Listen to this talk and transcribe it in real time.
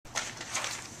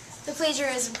The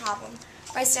Plagiarism Problem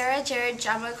by Sarah, Jared,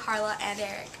 Gemma, Carla, and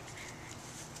Eric.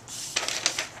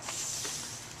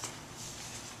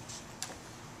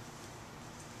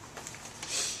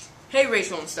 Hey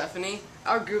Rachel and Stephanie,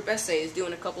 our group essay is due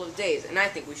in a couple of days, and I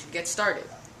think we should get started.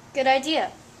 Good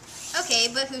idea. Okay,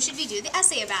 but who should we do the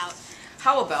essay about?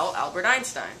 How about Albert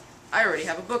Einstein? I already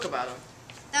have a book about him.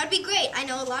 That would be great. I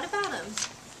know a lot about him.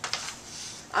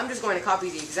 I'm just going to copy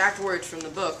the exact words from the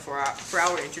book for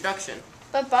our introduction.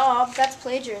 But Bob, that's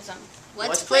plagiarism.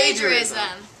 What's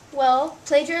plagiarism? Well,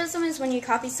 plagiarism is when you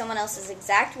copy someone else's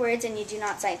exact words and you do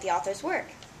not cite the author's work.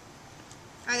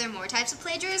 Are there more types of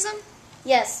plagiarism?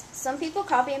 Yes, some people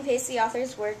copy and paste the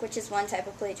author's work, which is one type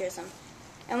of plagiarism.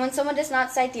 And when someone does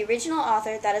not cite the original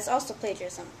author, that is also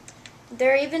plagiarism.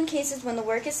 There are even cases when the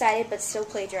work is cited but still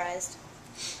plagiarized.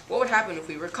 What would happen if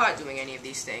we were caught doing any of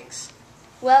these things?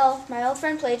 Well, my old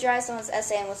friend plagiarized on his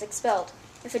essay and was expelled.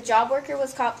 If a job worker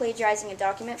was caught plagiarizing a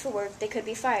document for work, they could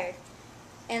be fired.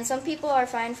 And some people are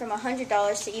fined from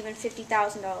 $100 to even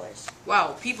 $50,000.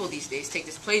 Wow, people these days take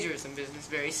this plagiarism business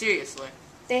very seriously.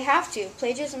 They have to.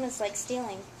 Plagiarism is like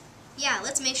stealing. Yeah,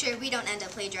 let's make sure we don't end up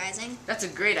plagiarizing. That's a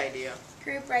great idea.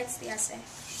 Group writes the essay.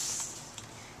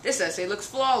 This essay looks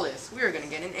flawless. We are going to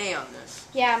get an A on this.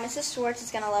 Yeah, Mrs. Schwartz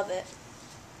is going to love it.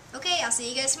 Okay, I'll see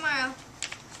you guys tomorrow.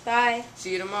 Bye.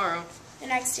 See you tomorrow. The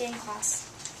next day in class.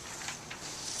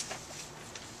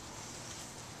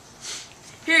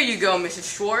 Here you go,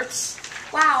 Mrs. Schwartz.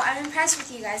 Wow, I'm impressed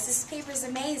with you guys. This paper is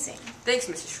amazing. Thanks,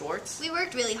 Mrs. Schwartz. We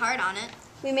worked really hard on it.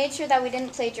 We made sure that we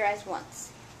didn't plagiarize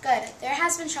once. Good. There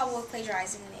has been trouble with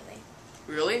plagiarizing lately.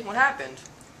 Really? What happened?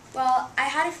 Well, I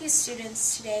had a few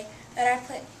students today that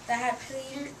had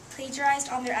plagiarized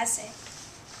on their essay.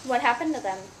 What happened to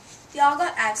them? They all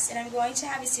got Fs, and I'm going to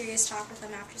have a serious talk with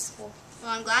them after school.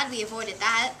 Well, I'm glad we avoided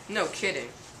that. No kidding.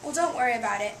 Well, don't worry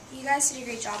about it. You guys did a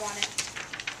great job on it.